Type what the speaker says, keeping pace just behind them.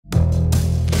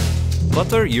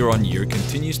Qatar year-on-year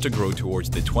continues to grow towards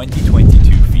the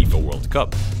 2022 FIFA World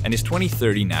Cup and its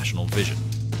 2030 national vision.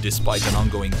 Despite an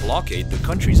ongoing blockade, the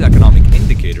country's economic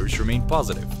indicators remain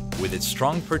positive, with its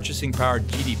strong purchasing power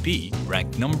GDP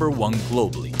ranked #1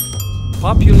 globally.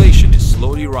 Population is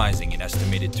slowly rising and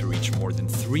estimated to reach more than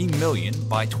 3 million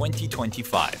by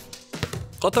 2025.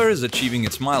 Qatar is achieving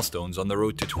its milestones on the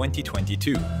road to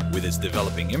 2022 with its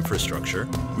developing infrastructure,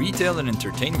 retail and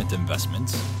entertainment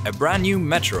investments, a brand new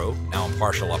metro, now in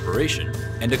partial operation,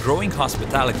 and a growing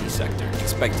hospitality sector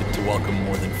expected to welcome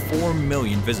more than 4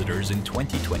 million visitors in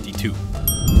 2022.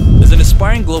 As an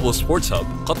aspiring global sports hub,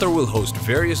 Qatar will host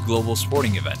various global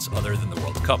sporting events other than the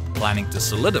World Cup, planning to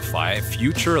solidify a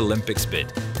future Olympics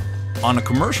bid. On a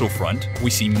commercial front, we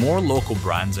see more local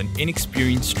brands and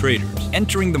inexperienced traders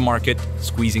entering the market,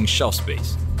 squeezing shelf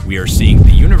space. We are seeing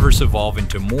the universe evolve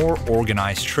into more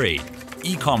organized trade.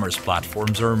 E-commerce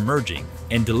platforms are emerging,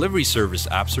 and delivery service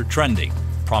apps are trending,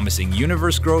 promising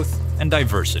universe growth and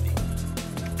diversity.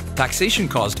 Taxation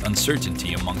caused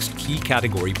uncertainty amongst key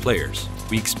category players.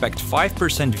 We expect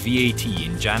 5% VAT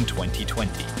in Jan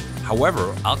 2020.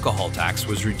 However, alcohol tax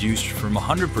was reduced from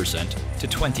 100% to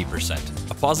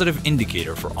 20%, a positive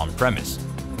indicator for on-premise.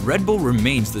 Red Bull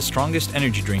remains the strongest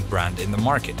energy drink brand in the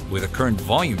market, with a current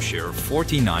volume share of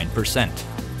 49%.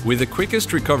 With the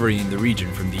quickest recovery in the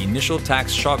region from the initial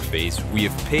tax shock phase, we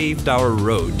have paved our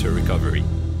road to recovery.